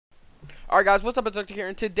Alright guys, what's up, it's Zerktik here,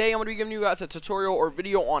 and today I'm going to be giving you guys a tutorial or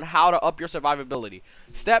video on how to up your survivability.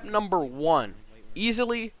 Step number 1,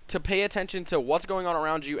 easily to pay attention to what's going on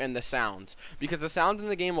around you and the sounds. Because the sounds in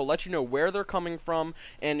the game will let you know where they're coming from,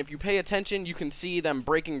 and if you pay attention, you can see them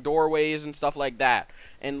breaking doorways and stuff like that.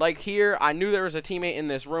 And like here, I knew there was a teammate in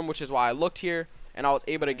this room, which is why I looked here, and I was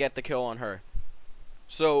able to get the kill on her.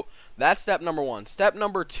 So, that's step number 1. Step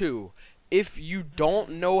number 2, if you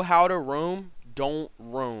don't know how to roam, don't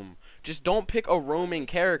roam. Just don't pick a roaming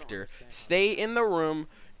character. Stay in the room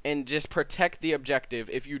and just protect the objective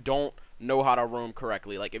if you don't know how to roam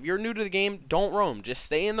correctly. Like, if you're new to the game, don't roam. Just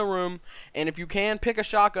stay in the room, and if you can, pick a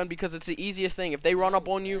shotgun because it's the easiest thing. If they run up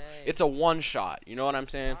on you, it's a one-shot. You know what I'm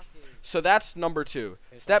saying? So that's number 2.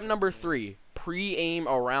 Step number 3, pre-aim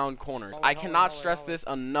around corners. I cannot stress this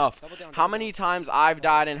enough. How many times I've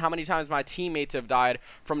died and how many times my teammates have died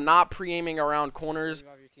from not pre-aiming around corners.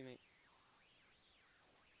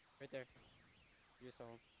 Right there. You saw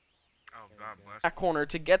him. Oh, God bless. That corner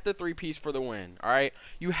to get the 3-piece for the win. Alright?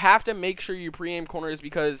 You have to make sure you pre-aim corners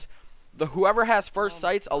because whoever has first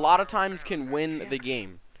sights a lot of times can win the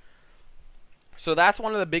game. So that's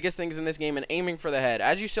one of the biggest things in this game, and aiming for the head.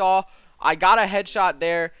 As you saw, I got a headshot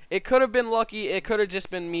there. It could have been lucky. It could have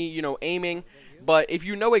just been me, you know, aiming. But if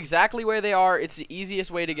you know exactly where they are, it's the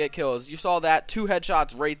easiest way to get kills. You saw that 2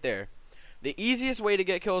 headshots right there. The easiest way to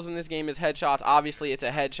get kills in this game is headshots. Obviously, it's a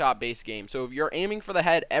headshot-based game. So if you're aiming for the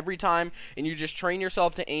head every time and you just train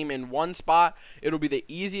yourself to aim in one spot, it'll be the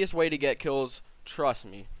easiest way to get kills. Trust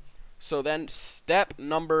me. So then step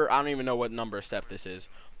number, I don't even know what number step this is,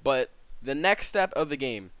 but the next step of the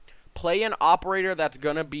game, play an operator that's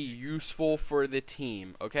going to be useful for the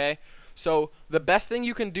team, okay? So the best thing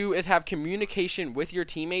you can do is have communication with your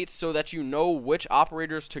teammates so that you know which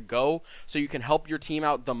operators to go so you can help your team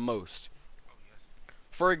out the most.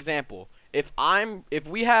 For example, if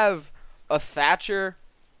we have a Thatcher,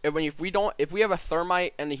 if we have a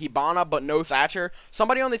Thermite and a Hibana but no Thatcher,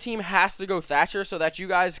 somebody on the team has to go Thatcher so that you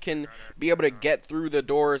guys can be able to get through the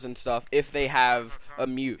doors and stuff if they have a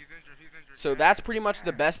mute. So that's pretty much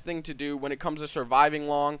the best thing to do when it comes to surviving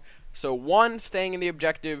long. So 1, staying in the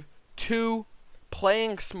objective. 2,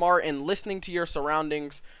 playing smart and listening to your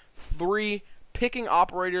surroundings. 3, picking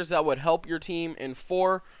operators that would help your team. And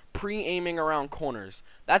 4, pre-aiming around corners.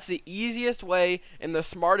 That's the easiest way and the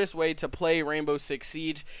smartest way to play Rainbow Six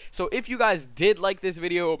Siege. So if you guys did like this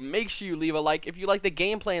video, make sure you leave a like. If you like the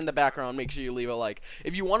gameplay in the background, make sure you leave a like.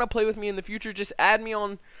 If you want to play with me in the future, just add me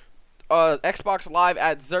on Xbox Live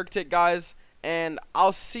at Zerktik, guys. And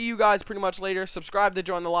I'll see you guys pretty much later. Subscribe to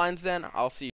join the lines then. I'll see you.